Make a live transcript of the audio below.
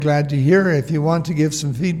Glad to hear. If you want to give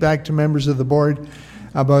some feedback to members of the board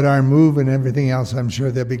about our move and everything else, I'm sure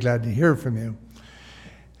they'll be glad to hear from you.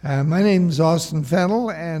 My name is Austin Fennell,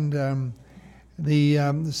 and the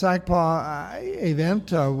SACPA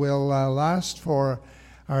event will last for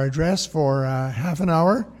our address for half an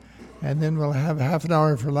hour, and then we'll have half an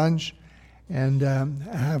hour for lunch and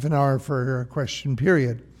half an hour for a question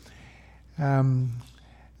period.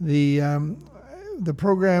 The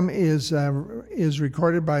program is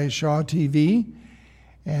recorded by Shaw TV,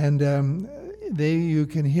 and you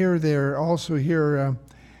can hear there also hear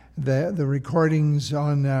the recordings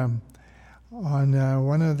on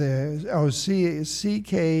one of the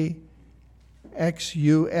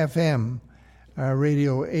CKXU-FM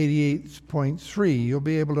radio 88.3. You'll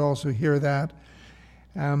be able to also hear that.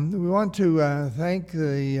 We want to thank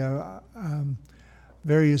the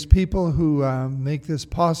various people who make this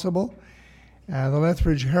possible. The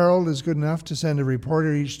Lethbridge Herald is good enough to send a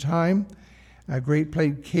reporter each time. Great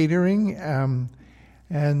Plate Catering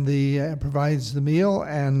provides the meal,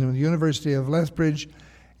 and the University of Lethbridge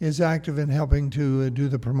is active in helping to do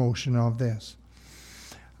the promotion of this.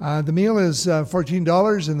 The meal is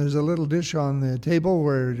 $14, and there's a little dish on the table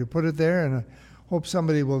where to put it there, and I hope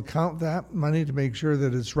somebody will count that money to make sure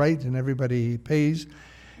that it's right and everybody pays.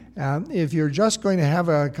 If you're just going to have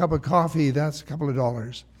a cup of coffee, that's a couple of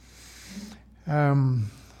dollars.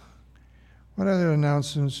 What other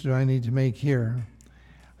announcements do I need to make here?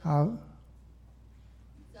 Oh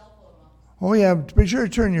yeah, be sure to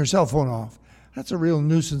turn your cell phone off. That's a real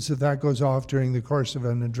nuisance if that goes off during the course of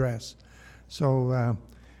an address. So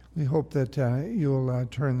we hope that you'll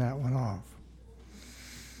turn that one off.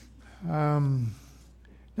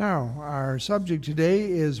 Now, our subject today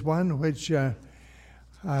is one which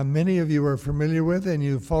many of you are familiar with and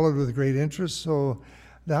you followed with great interest, so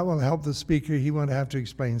that will help the speaker. He won't have to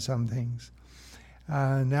explain some things.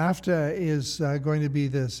 NAFTA is going to be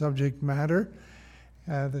the subject matter.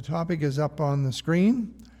 The topic is up on the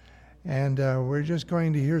screen, and we're just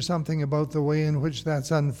going to hear something about the way in which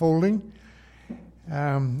that's unfolding.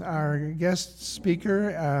 Our guest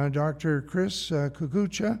speaker, Dr. Chris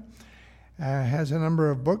Kukucha, has a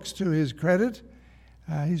number of books to his credit.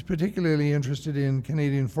 He's particularly interested in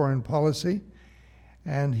Canadian foreign policy,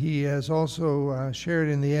 and he has also shared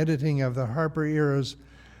in the editing of the Harper Era's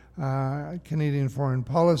Canadian Foreign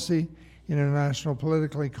Policy, International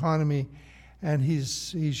Political Economy, and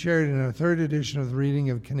he's shared in a third edition of the Reading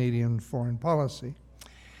of Canadian Foreign Policy.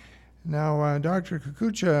 Now, Dr.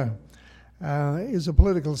 Kukucha is a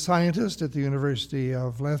political scientist at the University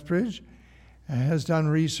of Lethbridge, has done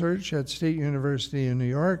research at State University in New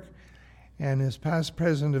York, and is past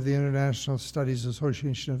president of the International Studies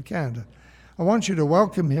Association of Canada. I want you to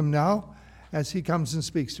welcome him now as he comes and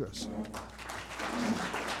speaks to us.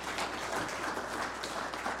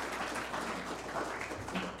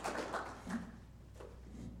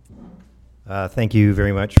 Thank you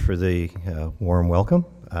very much for the warm welcome.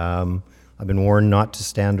 I've been warned not to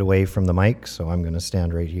stand away from the mic, so I'm going to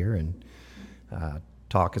stand right here and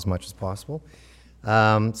talk as much as possible.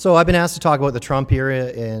 So I've been asked to talk about the Trump era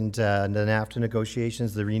and the NAFTA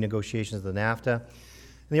negotiations, the renegotiations of the NAFTA.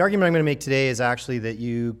 And the argument I'm going to make today is actually that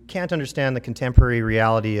you can't understand the contemporary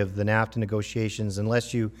reality of the NAFTA negotiations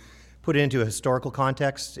unless you put it into a historical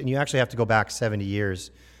context, and you actually have to go back 70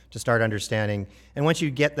 years to start understanding. And once you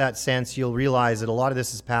get that sense, you'll realize that a lot of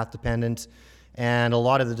this is path dependent, and a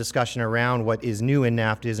lot of the discussion around what is new in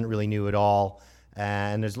NAFTA isn't really new at all,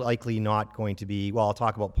 and there's likely not going to be, well, I'll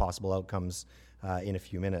talk about possible outcomes in a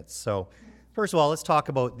few minutes. So first of all, let's talk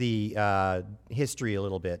about the history a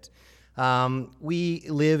little bit. We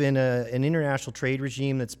live in an international trade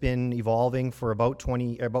regime that's been evolving for about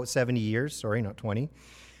 70 years, sorry, not 20.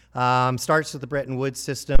 Starts with the Bretton Woods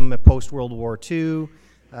system post-World War II.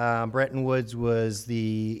 Bretton Woods was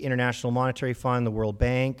the International Monetary Fund, the World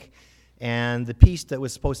Bank, and the piece that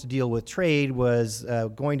was supposed to deal with trade was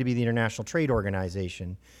going to be the International Trade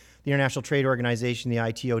Organization. The International Trade Organization, the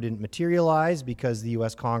ITO, didn't materialize because the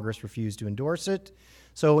U.S. Congress refused to endorse it.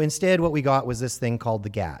 So instead what we got was this thing called the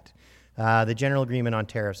GATT, the General Agreement on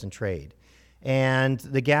Tariffs and Trade. And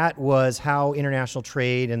the GATT was how international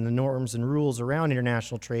trade and the norms and rules around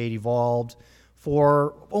international trade evolved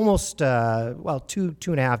for almost, two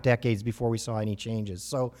and a half decades before we saw any changes.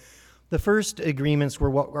 So the first agreements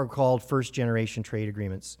were what are called first-generation trade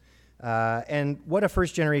agreements. And what a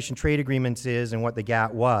first-generation trade agreement is and what the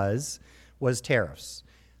GATT was tariffs.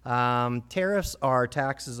 Tariffs are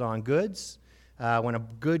taxes on goods. When a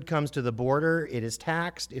good comes to the border, it is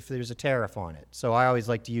taxed if there's a tariff on it. So I always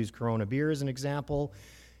like to use Corona beer as an example.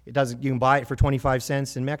 You can buy it for 25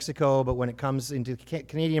 cents in Mexico, but when it comes into the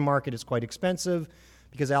Canadian market, it's quite expensive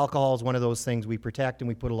because alcohol is one of those things we protect, and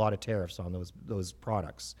we put a lot of tariffs on those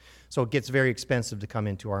products. So it gets very expensive to come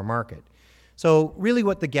into our market. So really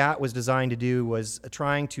what the GATT was designed to do was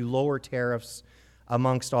trying to lower tariffs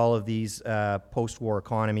amongst all of these post-war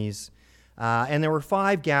economies. And there were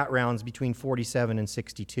 5 GATT rounds between 47 and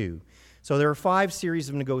 62. So there were 5 series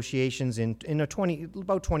of negotiations in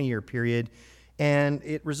about 20-year period, and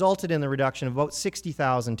it resulted in the reduction of about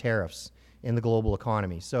 60,000 tariffs in the global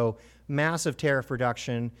economy. So massive tariff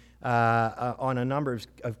reduction on a number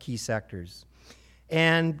of key sectors.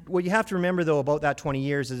 And what you have to remember, though, about that 20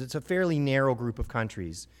 years is it's a fairly narrow group of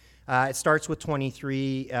countries. It starts with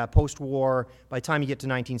 23. Post-war, by the time you get to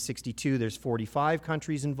 1962, there's 45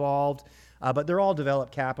 countries involved. But they're all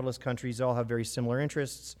developed capitalist countries. They all have very similar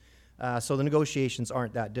interests. So the negotiations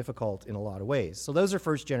aren't that difficult in a lot of ways. So those are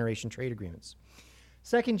first-generation trade agreements.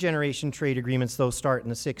 Second-generation trade agreements, though, start in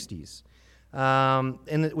the 60s.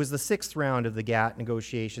 And it was the 6th round of the GATT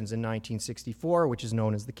negotiations in 1964, which is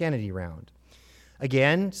known as the Kennedy Round.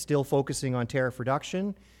 Again, still focusing on tariff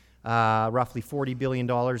reduction, roughly $40 billion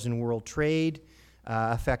in world trade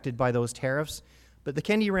affected by those tariffs. But the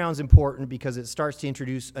Kennedy Round is important because it starts to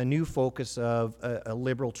introduce a new focus of a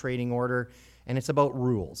liberal trading order, and it's about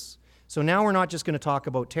rules. So now we're not just going to talk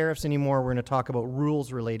about tariffs anymore, we're going to talk about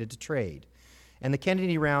rules related to trade. And the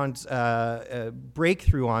Kennedy Round's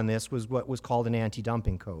breakthrough on this was what was called an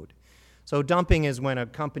anti-dumping code. So dumping is when a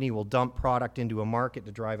company will dump product into a market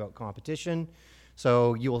to drive out competition.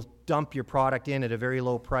 So you will dump your product in at a very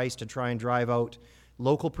low price to try and drive out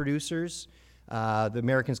local producers. The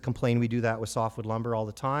Americans complain we do that with softwood lumber all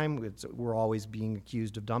the time. We're always being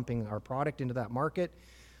accused of dumping our product into that market.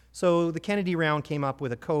 So the Kennedy Round came up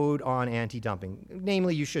with a code on anti-dumping.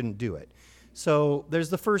 Namely, you shouldn't do it. So there's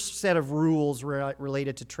the first set of rules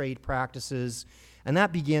related to trade practices, and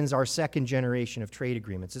that begins our second generation of trade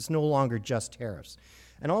agreements. It's no longer just tariffs.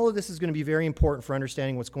 And all of this is going to be very important for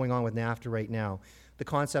understanding what's going on with NAFTA right now. The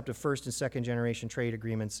concept of first and second generation trade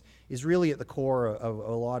agreements is really at the core of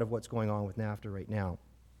a lot of what's going on with NAFTA right now.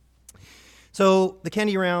 So the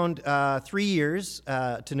Kennedy Round, 3 years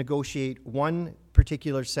to negotiate one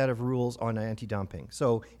particular set of rules on anti-dumping.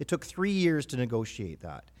 So it took 3 years to negotiate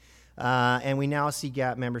that. And we now see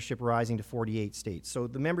GATT membership rising to 48 states. So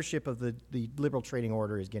the membership of the liberal trading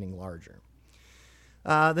order is getting larger.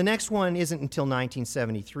 The next one isn't until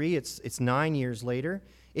 1973. It's 9 years later.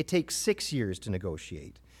 It takes 6 years to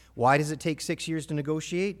negotiate. Why does it take 6 years to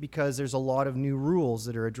negotiate? Because there's a lot of new rules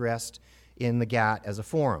that are addressed in the GATT as a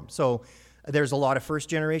forum. So there's a lot of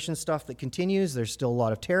first-generation stuff that continues. There's still a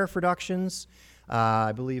lot of tariff reductions.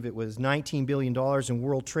 I believe it was $19 billion in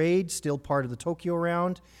world trade, still part of the Tokyo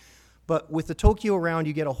Round. But with the Tokyo Round,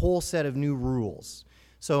 you get a whole set of new rules.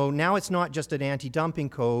 So now it's not just an anti-dumping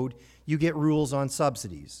code. You get rules on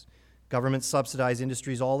subsidies. Governments subsidize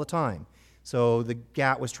industries all the time. So the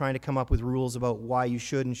GATT was trying to come up with rules about why you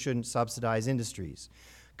should and shouldn't subsidize industries.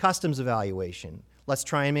 Customs evaluation. Let's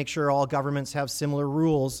try and make sure all governments have similar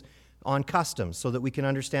rules on customs so that we can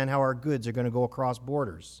understand how our goods are going to go across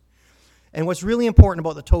borders. And what's really important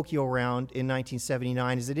about the Tokyo Round in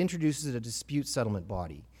 1979 is it introduces a dispute settlement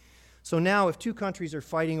body. So now if two countries are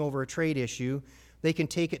fighting over a trade issue, they can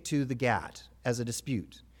take it to the GATT as a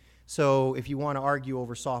dispute. So if you want to argue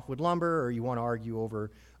over softwood lumber, or you want to argue over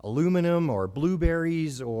aluminum or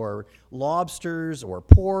blueberries or lobsters or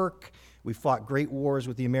pork, we fought great wars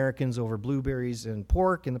with the Americans over blueberries and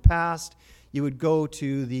pork in the past, you would go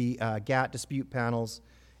to the GATT dispute panels,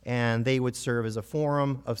 and they would serve as a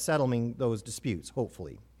forum of settling those disputes,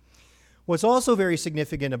 hopefully. What's also very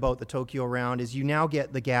significant about the Tokyo Round is you now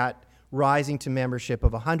get the GATT rising to membership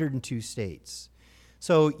of 102 states.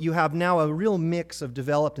 So you have now a real mix of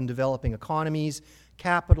developed and developing economies,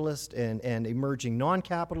 capitalist and emerging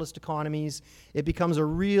non-capitalist economies. It becomes a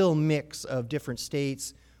real mix of different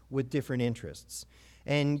states with different interests.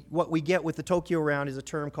 And what we get with the Tokyo Round is a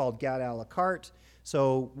term called GATT a la carte.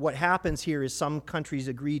 So what happens here is some countries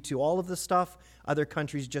agree to all of the stuff, other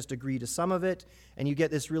countries just agree to some of it, and you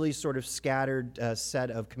get this really sort of scattered set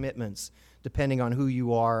of commitments depending on who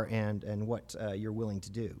you are and what you're willing to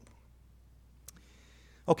do.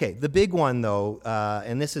 Okay, the big one though,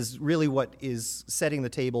 and this is really what is setting the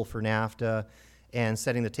table for NAFTA and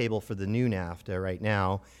setting the table for the new NAFTA right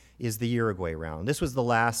now, is the Uruguay Round. This was the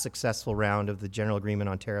last successful round of the General Agreement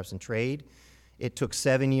on Tariffs and Trade. It took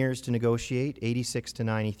 7 years to negotiate, 86 to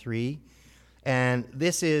 93. And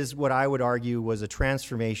this is what I would argue was a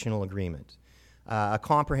transformational agreement, a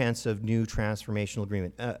comprehensive new transformational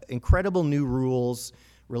agreement. Incredible new rules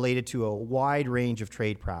related to a wide range of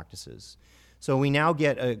trade practices. So we now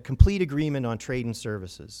get a complete agreement on trade and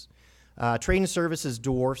services. Trade and services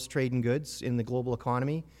dwarfs trade and goods in the global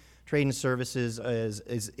economy. Trade and services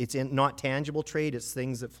it's not tangible trade. It's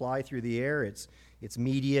things that fly through the air. It's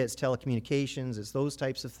media, it's telecommunications, it's those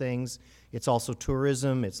types of things. It's also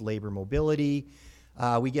tourism, it's labor mobility.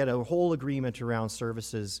 We get a whole agreement around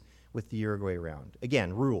services with the Uruguay Round.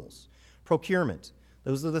 Again, rules. Procurement.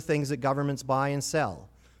 Those are the things that governments buy and sell.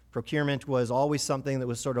 Procurement was always something that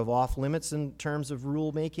was sort of off limits in terms of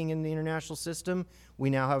rulemaking in the international system. We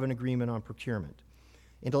now have an agreement on procurement.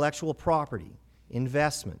 Intellectual property,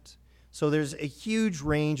 investment. So there's a huge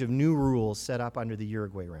range of new rules set up under the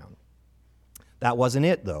Uruguay Round. That wasn't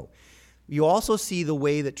it, though. You also see the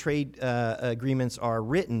way that trade agreements are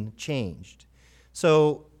written changed.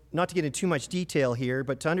 So, not to get into too much detail here,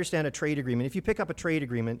 but to understand a trade agreement, if you pick up a trade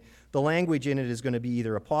agreement, the language in it is going to be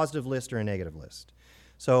either a positive list or a negative list.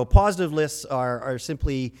 So positive lists are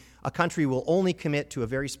simply a country will only commit to a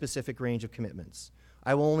very specific range of commitments.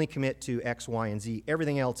 I will only commit to X, Y, and Z.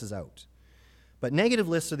 Everything else is out. But negative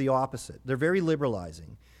lists are the opposite. They're very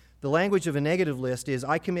liberalizing. The language of a negative list is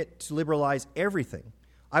I commit to liberalize everything.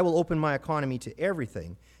 I will open my economy to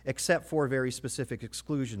everything except for very specific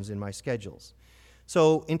exclusions in my schedules.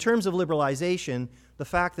 So in terms of liberalization, the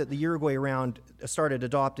fact that the Uruguay Round started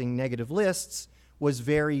adopting negative lists was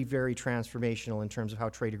very, very transformational in terms of how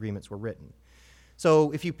trade agreements were written.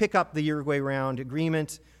 So if you pick up the Uruguay Round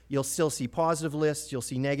agreement, you'll still see positive lists, you'll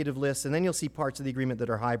see negative lists, and then you'll see parts of the agreement that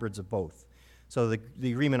are hybrids of both. So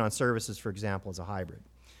the agreement on services, for example, is a hybrid.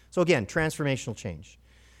 So again, transformational change.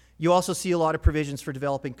 You also see a lot of provisions for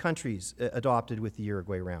developing countries adopted with the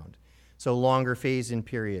Uruguay Round. So longer phase-in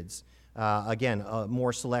periods. Again,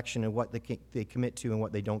 more selection of what they commit to and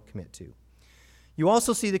what they don't commit to. You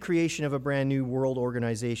also see the creation of a brand new world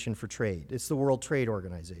organization for trade. It's the World Trade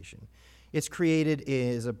Organization. It's created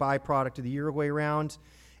as a byproduct of the Uruguay Round,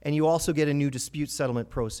 and you also get a new dispute settlement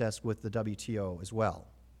process with the WTO as well.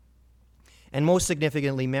 And most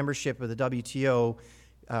significantly, membership of the WTO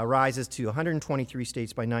rises to 123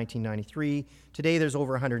 states by 1993. Today, there's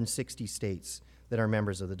over 160 states that are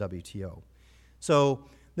members of the WTO. So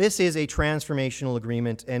this is a transformational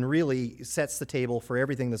agreement and really sets the table for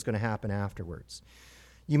everything that's going to happen afterwards.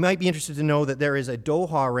 You might be interested to know that there is a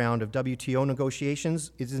Doha round of WTO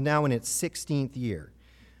negotiations. It is now in its 16th year.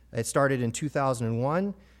 It started in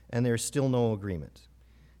 2001, and there's still no agreement.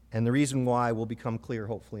 And the reason why will become clear,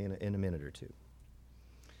 hopefully, in a minute or two.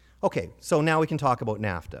 Okay, so now we can talk about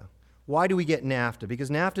NAFTA. Why do we get NAFTA? Because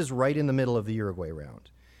NAFTA is right in the middle of the Uruguay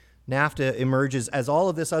Round. NAFTA emerges as all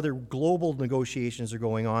of this other global negotiations are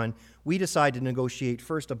going on. We decide to negotiate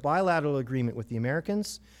first a bilateral agreement with the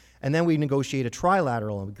Americans, and then we negotiate a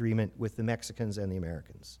trilateral agreement with the Mexicans and the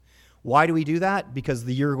Americans. Why do we do that? Because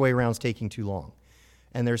the Uruguay Round's taking too long.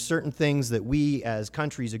 And there's certain things that we as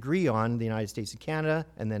countries agree on, the United States and Canada,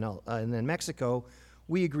 and then Mexico.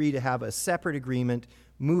 We agree to have a separate agreement,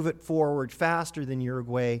 move it forward faster than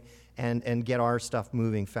Uruguay, and get our stuff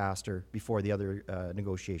moving faster before the other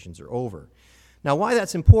negotiations are over. Now, why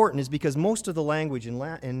that's important is because most of the language in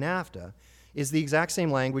NAFTA is the exact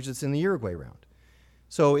same language that's in the Uruguay Round.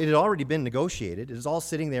 So it had already been negotiated. It was all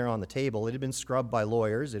sitting there on the table. It had been scrubbed by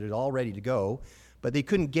lawyers. It had all ready to go. But they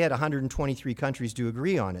couldn't get 123 countries to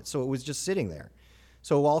agree on it, so it was just sitting there.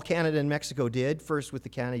 So all Canada and Mexico did, first with the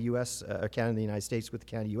Canada and the United States with the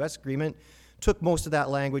Canada-US agreement, took most of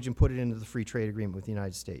that language and put it into the free trade agreement with the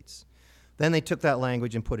United States. Then they took that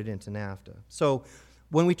language and put it into NAFTA. So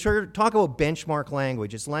when we talk about benchmark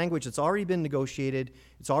language, it's language that's already been negotiated,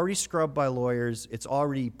 it's already scrubbed by lawyers, it's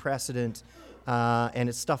already precedent, and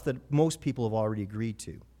it's stuff that most people have already agreed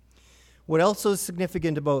to. What else is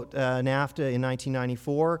significant about NAFTA in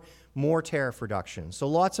 1994? More tariff reduction. So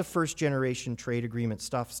lots of first-generation trade agreement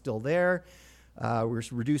stuff still there. We're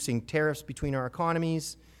reducing tariffs between our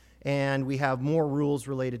economies, and we have more rules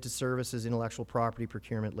related to services, intellectual property,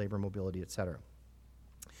 procurement, labor mobility, et cetera.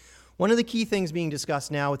 One of the key things being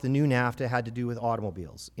discussed now with the new NAFTA had to do with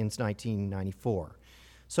automobiles in 1994.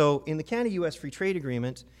 So in the Canada-US Free Trade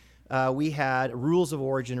Agreement, we had rules of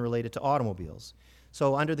origin related to automobiles.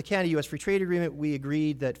 So under the Canada-US Free Trade Agreement, we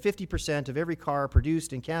agreed that 50% of every car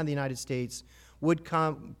produced in Canada and the United States would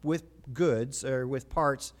come with goods or with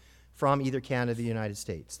parts from either Canada or the United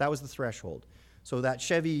States. That was the threshold. So that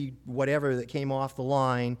Chevy whatever that came off the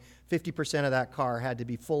line, 50% of that car had to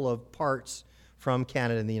be full of parts from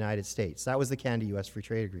Canada and the United States. That was the Canada-US Free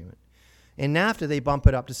Trade Agreement. In NAFTA, they bump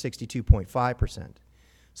it up to 62.5%.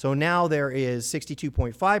 So now there is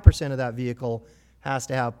 62.5% of that vehicle has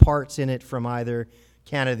to have parts in it from either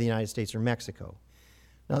Canada, the United States, or Mexico.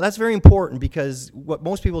 Now that's very important because what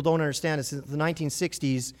most people don't understand is since the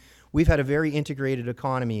 1960s, we've had a very integrated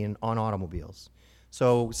economy on automobiles.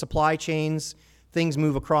 So supply chains, things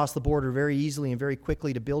move across the border very easily and very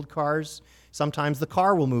quickly to build cars. Sometimes the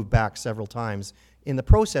car will move back several times in the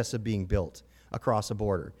process of being built across a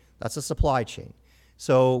border. That's a supply chain.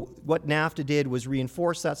 So what NAFTA did was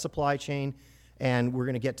reinforce that supply chain, and we're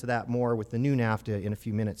going to get to that more with the new NAFTA in a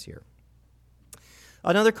few minutes here.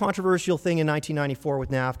 Another controversial thing in 1994 with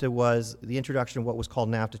NAFTA was the introduction of what was called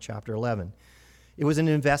NAFTA Chapter 11. It was an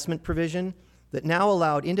investment provision that now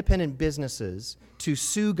allowed independent businesses to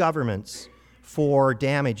sue governments for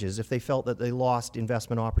damages if they felt that they lost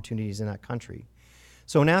investment opportunities in that country.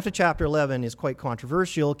 So NAFTA Chapter 11 is quite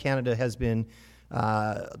controversial. Canada has been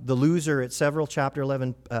the loser at several Chapter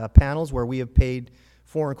 11 panels where we have paid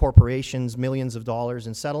foreign corporations millions of dollars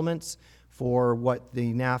in settlements for what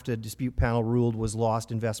the NAFTA dispute panel ruled was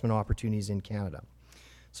lost investment opportunities in Canada.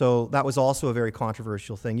 So that was also a very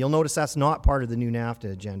controversial thing. You'll notice that's not part of the new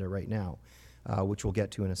NAFTA agenda right now, which we'll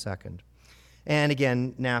get to in a second. And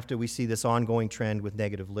again, NAFTA, we see this ongoing trend with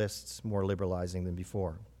negative lists, more liberalizing than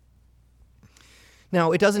before.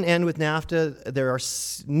 Now, it doesn't end with NAFTA. There are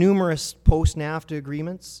numerous post-NAFTA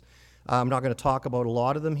agreements. I'm not going to talk about a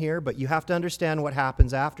lot of them here, but you have to understand what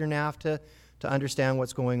happens after NAFTA to understand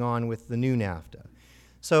what's going on with the new NAFTA.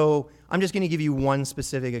 So I'm just going to give you one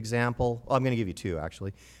specific example. Well, I'm going to give you two,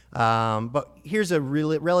 actually. But here's a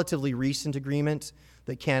relatively recent agreement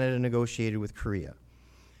that Canada negotiated with Korea.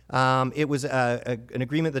 It was an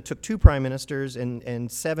agreement that took two prime ministers and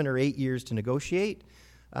 7 or 8 years to negotiate.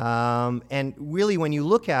 And really, when you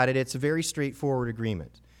look at it, it's a very straightforward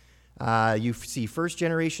agreement. You see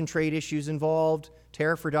first-generation trade issues involved,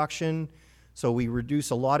 tariff reduction. So we reduce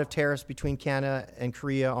a lot of tariffs between Canada and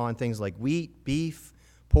Korea on things like wheat, beef,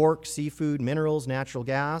 pork, seafood, minerals, natural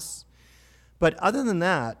gas. But other than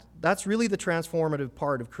that, that's really the transformative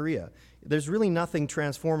part of Korea. There's really nothing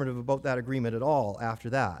transformative about that agreement at all after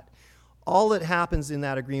that. All that happens in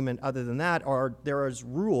that agreement other than that there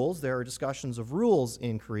are discussions of rules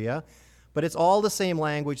in Korea, but it's all the same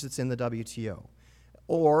language that's in the WTO.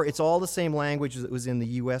 Or it's all the same language that was in the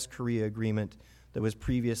U.S.-Korea agreement that was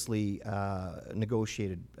previously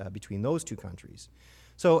negotiated between those two countries.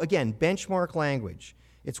 So again, benchmark language.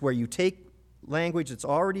 It's where you take language that's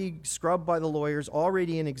already scrubbed by the lawyers,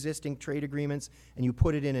 already in existing trade agreements, and you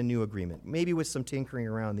put it in a new agreement, maybe with some tinkering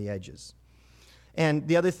around the edges. And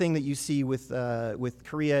the other thing that you see with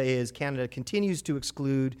Korea is Canada continues to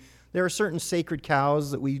exclude. There are certain sacred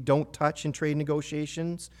cows that we don't touch in trade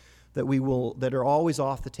negotiations that are always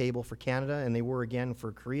off the table for Canada, and they were again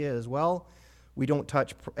for Korea as well. We don't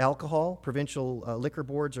touch alcohol. Provincial liquor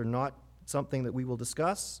boards are not something that we will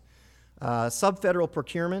discuss. Subfederal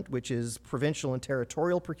procurement, which is provincial and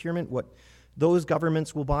territorial procurement, what those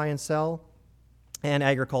governments will buy and sell, and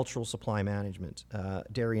agricultural supply management,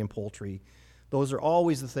 dairy and poultry. Those are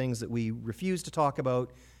always the things that we refuse to talk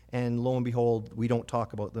about, and lo and behold, we don't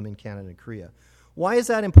talk about them in Canada and Korea. Why is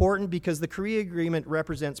that important? Because the Korea Agreement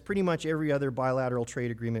represents pretty much every other bilateral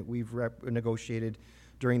trade agreement we've negotiated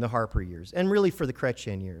during the Harper years, and really for the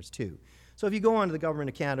Chrétien years too. So if you go onto the Government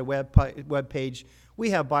of Canada web page, we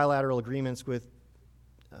have bilateral agreements with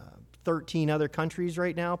 13 other countries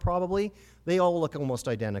right now, probably. They all look almost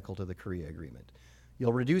identical to the Korea Agreement.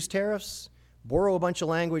 You'll reduce tariffs, borrow a bunch of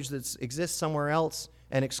language that exists somewhere else,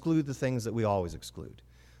 and exclude the things that we always exclude.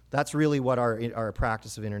 That's really what our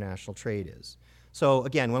practice of international trade is. So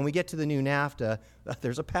again, when we get to the new NAFTA,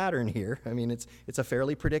 there's a pattern here. I mean, it's a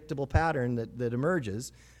fairly predictable pattern that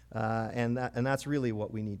emerges, and that's really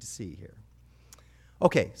what we need to see here.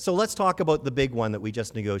 Okay, so let's talk about the big one that we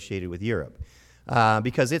just negotiated with Europe,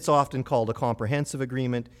 because it's often called a comprehensive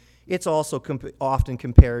agreement. It's also often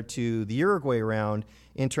compared to the Uruguay round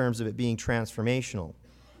in terms of it being transformational.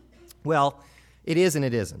 Well, it is and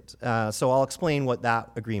it isn't. So I'll explain what that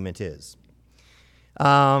agreement is.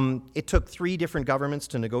 It took 3 different governments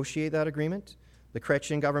to negotiate that agreement. The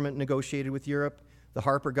Chrétien government negotiated with Europe, the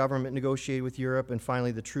Harper government negotiated with Europe, and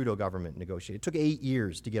finally the Trudeau government negotiated. It took 8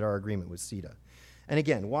 years to get our agreement with CETA. And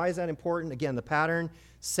again, why is that important? Again, the pattern,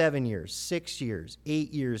 7 years, 6 years,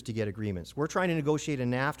 8 years to get agreements. We're trying to negotiate a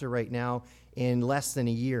NAFTA right now in less than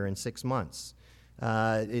a year, in 6 months.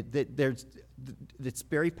 It's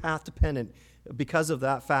very path dependent. Because of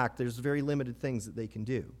that fact, there's very limited things that they can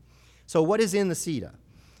do. So what is in the CETA?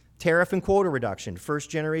 Tariff and quota reduction,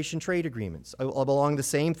 first-generation trade agreements, along the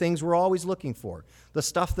same things we're always looking for. The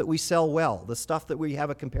stuff that we sell well, the stuff that we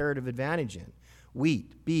have a comparative advantage in.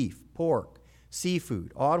 Wheat, beef, pork,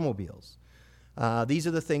 seafood, automobiles. These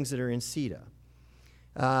are the things that are in CETA.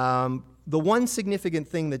 The one significant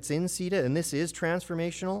thing that's in CETA, and this is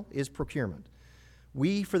transformational, is procurement.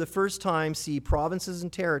 We, for the first time, see provinces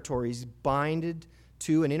and territories binded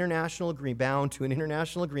to an international bound to an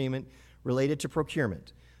international agreement related to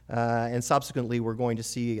procurement. And subsequently, we're going to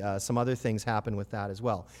see some other things happen with that as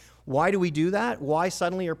well. Why do we do that? Why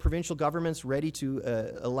suddenly are provincial governments ready to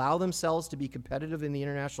allow themselves to be competitive in the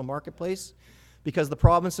international marketplace? Because the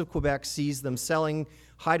province of Quebec sees them selling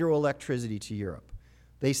hydroelectricity to Europe.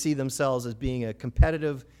 They see themselves as being a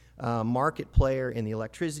competitive market player in the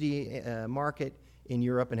electricity market in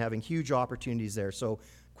Europe and having huge opportunities there. So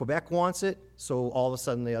Quebec wants it, so all of a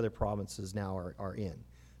sudden the other provinces now are in.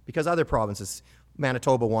 Because other provinces,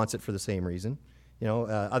 Manitoba wants it for the same reason.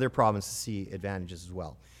 Other provinces see advantages as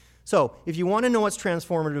well. So if you want to know what's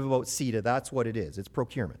transformative about CETA, that's what it is. It's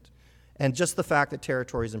procurement. And just the fact that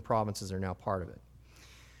territories and provinces are now part of it.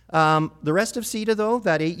 The rest of CETA, though,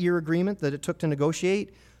 that 8-year agreement that it took to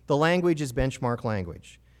negotiate, the language is benchmark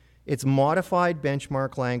language. It's modified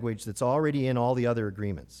benchmark language that's already in all the other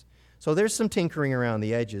agreements. So there's some tinkering around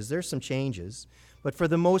the edges. There's some changes. But for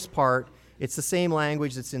the most part, it's the same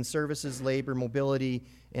language that's in services, labor, mobility,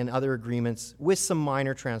 and other agreements with some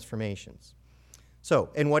minor transformations.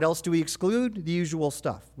 So, and what else do we exclude? The usual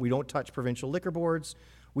stuff. We don't touch provincial liquor boards.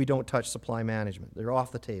 We don't touch supply management. They're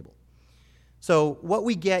off the table. So what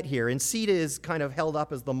we get here, and CETA is kind of held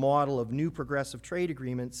up as the model of new progressive trade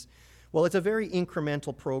agreements. Well, it's a very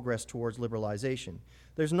incremental progress towards liberalization.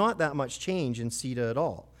 There's not that much change in CETA at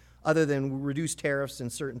all, other than reduced tariffs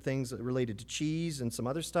and certain things related to cheese and some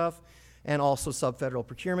other stuff, and also sub-federal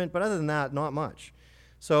procurement. But other than that, not much.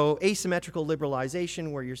 So asymmetrical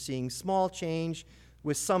liberalization, where you're seeing small change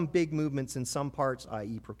with some big movements in some parts,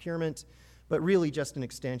 i.e. procurement, but really just an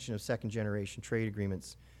extension of second-generation trade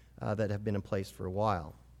agreements that have been in place for a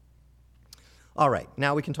while. All right,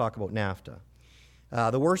 now we can talk about NAFTA.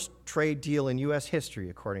 The worst trade deal in U.S.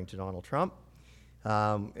 history, according to Donald Trump,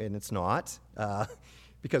 and it's not,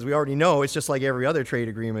 because we already know it's just like every other trade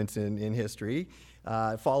agreement in history.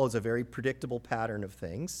 It follows a very predictable pattern of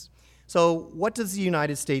things. So what does the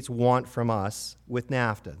United States want from us with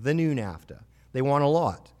NAFTA, the new NAFTA? They want a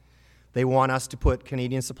lot. They want us to put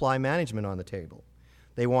Canadian supply management on the table.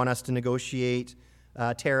 They want us to negotiate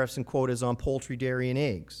tariffs and quotas on poultry, dairy, and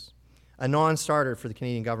eggs, a non-starter for the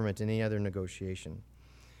Canadian government in any other negotiation.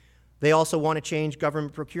 They also want to change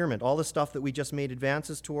government procurement. All the stuff that we just made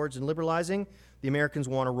advances towards in liberalizing, the Americans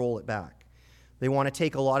want to roll it back. They want to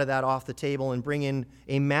take a lot of that off the table and bring in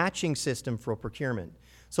a matching system for procurement.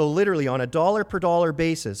 So literally on a dollar per dollar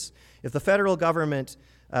basis, if the federal government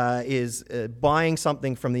is buying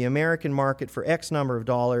something from the American market for X number of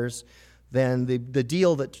dollars, then the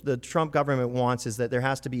deal that the Trump government wants is that there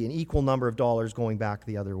has to be an equal number of dollars going back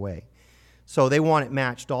the other way. So they want it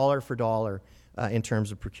matched dollar for dollar in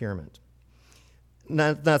terms of procurement.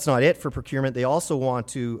 Now, that's not it for procurement. They also want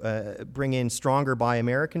to bring in stronger Buy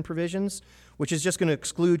American provisions, which is just going to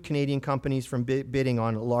exclude Canadian companies from bidding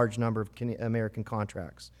on a large number of American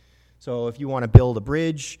contracts. So if you want to build a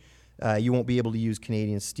bridge, you won't be able to use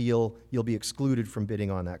Canadian steel. You'll be excluded from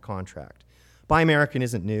bidding on that contract. Buy American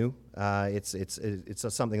isn't new. It's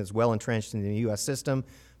something that's well entrenched in the U.S. system,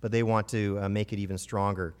 but they want to make it even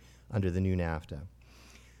stronger under the new NAFTA.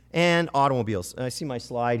 And automobiles. I see my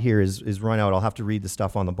slide here is run out. I'll have to read the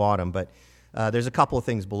stuff on the bottom, but there's a couple of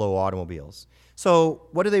things below automobiles. So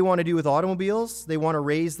what do they want to do with automobiles? They want to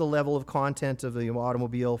raise the level of content of the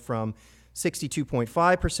automobile from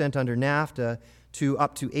 62.5% under NAFTA to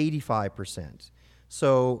up to 85%.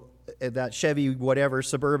 So that Chevy whatever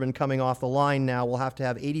Suburban coming off the line now will have to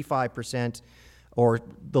have 85%, or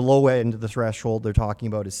the low end of the threshold they're talking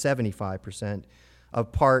about is 75%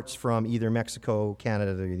 of parts from either Mexico,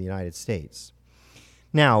 Canada, or the United States.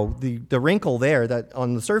 Now, the wrinkle there, that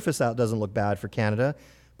on the surface that doesn't look bad for Canada,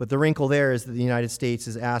 but the wrinkle there is that the United States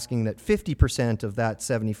is asking that 50% of that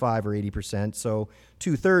 75 or 80%, so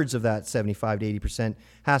 2/3 of that 75 to 80%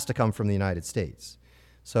 has to come from the United States.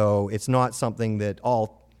 So it's not something that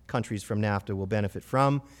all countries from NAFTA will benefit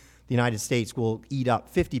from. The United States will eat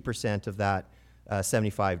up 50% of that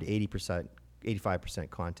 75 to 80%, 85%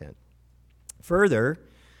 content. Further,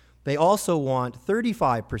 they also want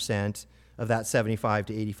 35% of that 75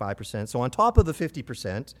 to 85%. So on top of the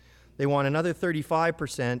 50%, they want another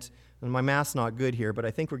 35%, and my math's not good here, but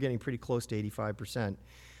I think we're getting pretty close to 85%.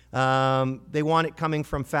 They want it coming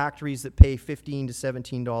from factories that pay $15 to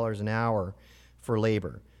 $17 an hour for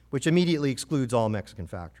labor, which immediately excludes all Mexican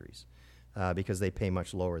factories because they pay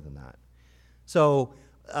much lower than that. So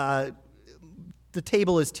the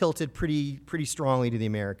table is tilted pretty strongly to the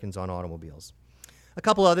Americans on automobiles. A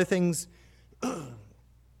couple other things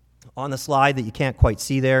on the slide that you can't quite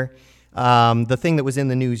see there. The thing that was in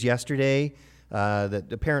the news yesterday that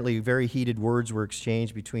apparently very heated words were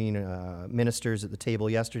exchanged between ministers at the table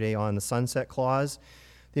yesterday on the sunset clause.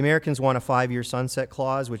 The Americans want a 5-year sunset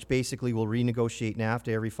clause, which basically will renegotiate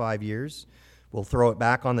NAFTA every 5 years. We'll throw it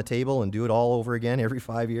back on the table and do it all over again every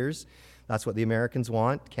 5 years. That's what the Americans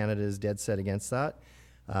want. Canada is dead set against that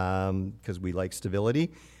because we like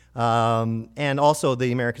stability. And also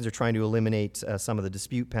the Americans are trying to eliminate some of the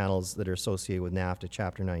dispute panels that are associated with NAFTA,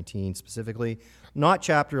 Chapter 19 specifically, not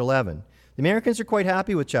Chapter 11. The Americans are quite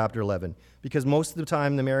happy with Chapter 11 because most of the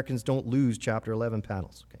time the Americans don't lose Chapter 11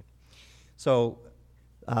 panels. Okay. So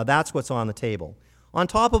that's what's on the table. On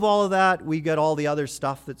top of all of that, we got all the other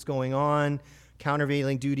stuff that's going on,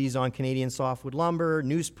 countervailing duties on Canadian softwood lumber,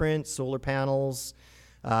 newsprint, solar panels,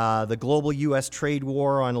 the global U.S. trade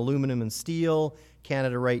war on aluminum and steel.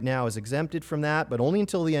 Canada right now is exempted from that, but only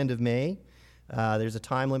until the end of May. There's a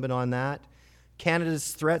time limit on that.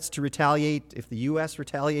 Canada's threats to retaliate if the U.S.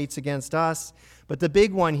 retaliates against us. But the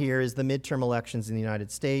big one here is the midterm elections in the United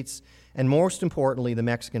States, and most importantly, the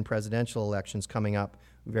Mexican presidential elections coming up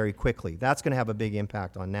very quickly. That's going to have a big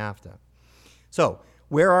impact on NAFTA. So,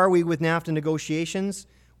 where are we with NAFTA negotiations?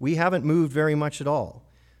 We haven't moved very much at all.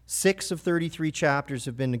 6 of 33 chapters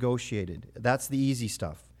have been negotiated. That's the easy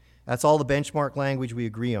stuff. That's all the benchmark language we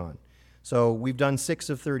agree on. So we've done 6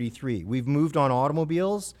 of 33. We've moved on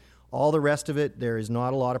automobiles. All the rest of it, there is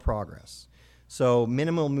not a lot of progress. So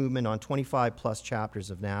minimal movement on 25 plus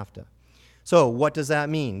chapters of NAFTA. So what does that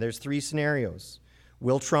mean? There's 3 scenarios.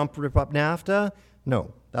 Will Trump rip up NAFTA?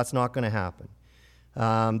 No, that's not going to happen.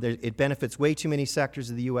 It benefits way too many sectors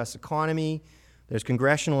of the U.S. economy. There's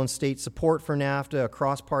congressional and state support for NAFTA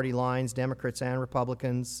across party lines, Democrats and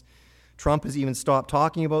Republicans. Trump has even stopped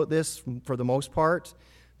talking about this for the most part.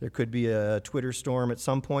 There could be a Twitter storm at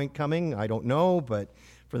some point coming. I don't know, but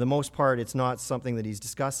for the most part, it's not something that he's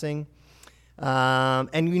discussing.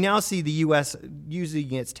 And we now see the U.S.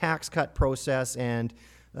 using its tax cut process and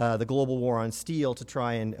the global war on steel to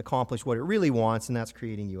try and accomplish what it really wants, and that's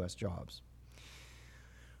creating U.S. jobs.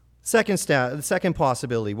 The second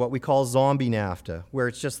possibility, what we call zombie NAFTA, where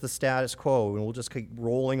it's just the status quo and we'll just keep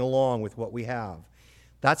rolling along with what we have.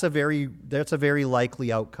 That's a very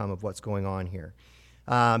likely outcome of what's going on here.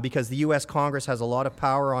 Because the U.S. Congress has a lot of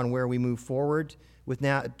power on where we move forward with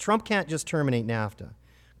NAFTA. Trump can't just terminate NAFTA.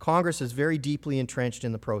 Congress is very deeply entrenched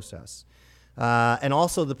in the process. And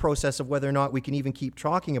also the process of whether or not we can even keep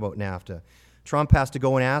talking about NAFTA. Trump has to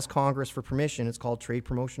go and ask Congress for permission. It's called Trade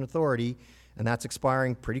Promotion Authority, and that's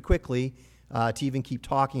expiring pretty quickly to even keep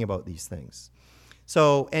talking about these things.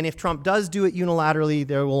 So, and if Trump does do it unilaterally,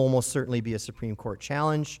 there will almost certainly be a Supreme Court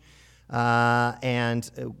challenge. Again,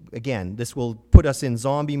 this will put us in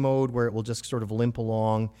zombie mode where it will just sort of limp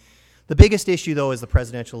along. The biggest issue, though, is the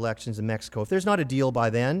presidential elections in Mexico. If there's not a deal by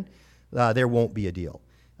then, there won't be a deal.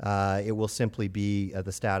 It will simply be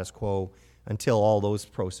the status quo until all those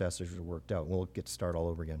processes are worked out. We'll get to start all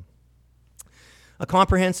over again. A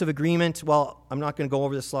comprehensive agreement, well, I'm not going to go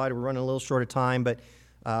over this slide. We're running a little short of time, but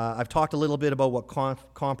I've talked a little bit about what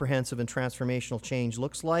comprehensive and transformational change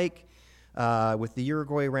looks like with the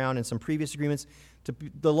Uruguay round and some previous agreements.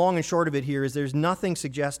 The long and short of it here is there's nothing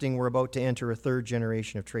suggesting we're about to enter a third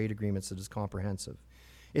generation of trade agreements that is comprehensive.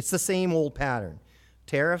 It's the same old pattern.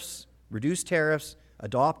 Tariffs, reduce tariffs,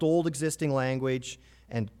 adopt old existing language,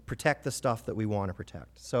 and protect the stuff that we want to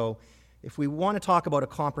protect. So if we want to talk about a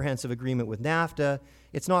comprehensive agreement with NAFTA,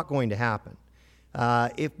 it's not going to happen.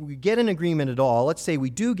 If we get an agreement at all, let's say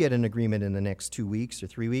we do get an agreement in the next 2 weeks or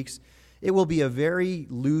 3 weeks, it will be a very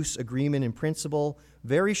loose agreement in principle,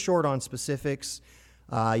 very short on specifics.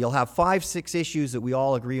 You'll have 5-6 issues that we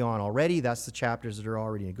all agree on already. That's the chapters that are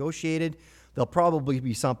already negotiated. There'll probably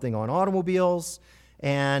be something on automobiles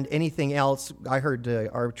and anything else. I heard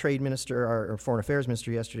our trade minister, our foreign affairs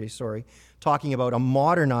minister yesterday, talking about a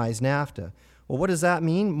modernized NAFTA. Well, what does that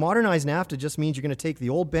mean? Modernized NAFTA just means you're going to take the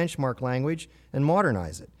old benchmark language and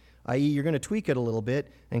modernize it, i.e. you're going to tweak it a little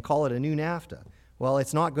bit and call it a new NAFTA. Well,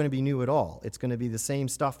 it's not going to be new at all. It's going to be the same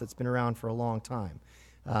stuff that's been around for a long time.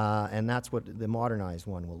 And that's what the modernized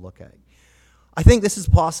one will look at. I think this is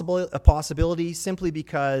a possibility simply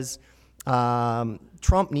because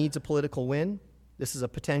Trump needs a political win. This is a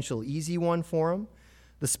potential easy one for him.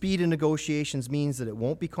 The speed of negotiations means that it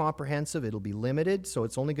won't be comprehensive. It'll be limited, so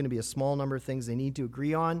it's only going to be a small number of things they need to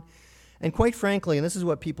agree on. And quite frankly, and this is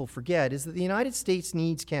what people forget, is that the United States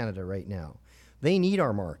needs Canada right now. They need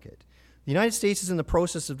our market. The United States is in the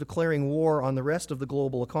process of declaring war on the rest of the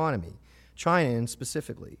global economy, China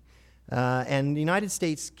specifically. And the United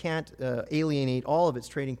States can't alienate all of its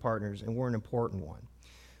trading partners, and we're an important one.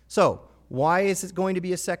 So, why is it going to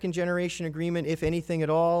be a second-generation agreement, if anything at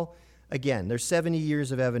all? Again, there's 70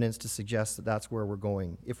 years of evidence to suggest that that's where we're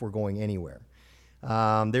going, if we're going anywhere.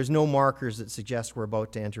 There's no markers that suggest we're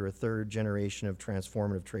about to enter a third generation of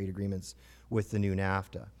transformative trade agreements with the new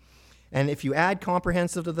NAFTA. And if you add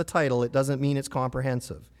comprehensive to the title, it doesn't mean it's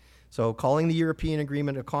comprehensive. So calling the European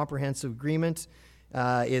agreement a comprehensive agreement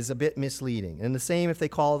is a bit misleading. And the same if they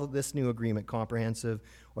call this new agreement comprehensive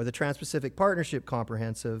or the Trans-Pacific Partnership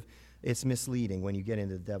comprehensive, it's misleading when you get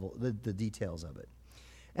into the details of it.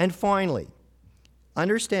 And finally,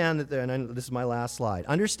 understand that, and this is my last slide,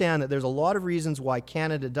 understand that there's a lot of reasons why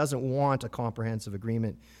Canada doesn't want a comprehensive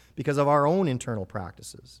agreement because of our own internal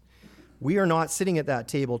practices. We are not sitting at that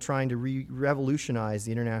table trying to revolutionize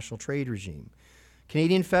the international trade regime.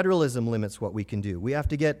 Canadian federalism limits what we can do. We have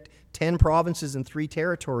to get 10 provinces and 3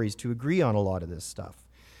 territories to agree on a lot of this stuff.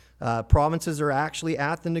 Provinces are actually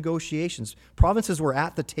at the negotiations. Provinces were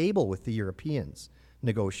at the table with the Europeans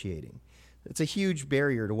negotiating. It's a huge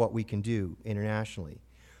barrier to what we can do internationally.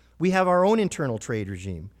 We have our own internal trade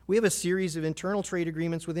regime. We have a series of internal trade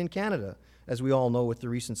agreements within Canada, as we all know with the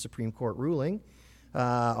recent Supreme Court ruling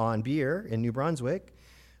on beer in New Brunswick.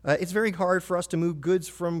 It's very hard for us to move goods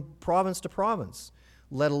from province to province,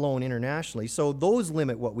 let alone internationally. So those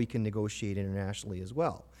limit what we can negotiate internationally as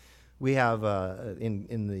well. We have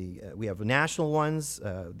we have national ones,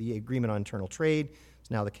 the Agreement on Internal Trade. It's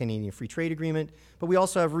now the Canadian Free Trade Agreement, but we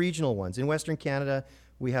also have regional ones. In Western Canada,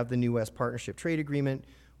 we have the New West Partnership Trade Agreement,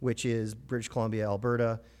 which is British Columbia,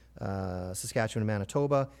 Alberta, Saskatchewan, and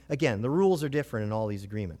Manitoba. Again, the rules are different in all these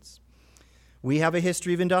agreements. We have a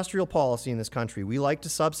history of industrial policy in this country. We like to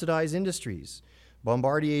subsidize industries.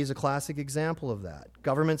 Bombardier is a classic example of that.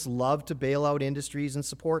 Governments love to bail out industries and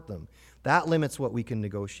support them. That limits what we can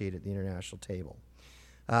negotiate at the international table.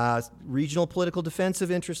 Regional political defensive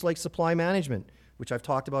interests like supply management, which I've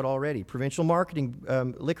talked about already. Provincial marketing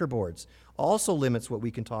liquor boards also limits what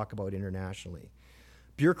we can talk about internationally.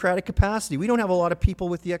 Bureaucratic capacity. We don't have a lot of people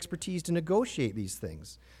with the expertise to negotiate these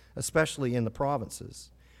things, especially in the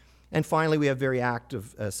provinces. And finally, we have very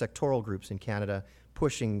active sectoral groups in Canada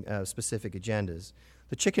pushing specific agendas.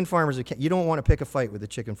 The chicken farmers of Canada, you don't want to pick a fight with the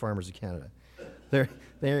chicken farmers of Canada.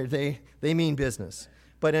 They mean business.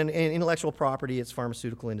 But in intellectual property, it's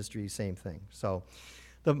pharmaceutical industry, same thing. So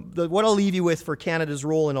what I'll leave you with for Canada's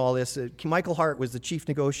role in all this, Michael Hart was the chief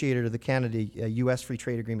negotiator of the Canada-U.S. Free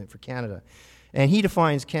Trade Agreement for Canada. And he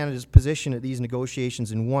defines Canada's position at these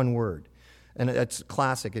negotiations in one word. And it's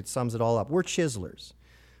classic. It sums it all up. We're chiselers.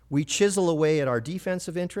 We chisel away at our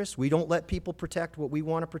defensive interests. We don't let people protect what we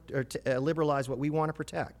want to liberalize what we want to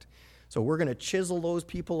protect. So we're going to chisel those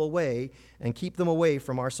people away and keep them away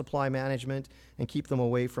from our supply management and keep them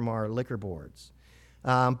away from our liquor boards.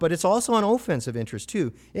 But it's also an offensive interest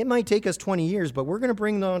too. It might take us 20 years, but we're going to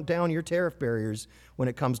bring down your tariff barriers when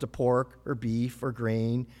it comes to pork or beef or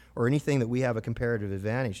grain or anything that we have a comparative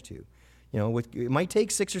advantage to. You know, it might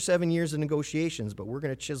take 6 or 7 years of negotiations, but we're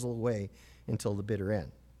going to chisel away until the bitter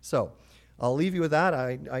end. So I'll leave you with that.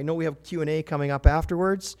 I know we have Q&A coming up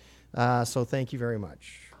afterwards, so thank you very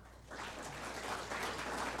much.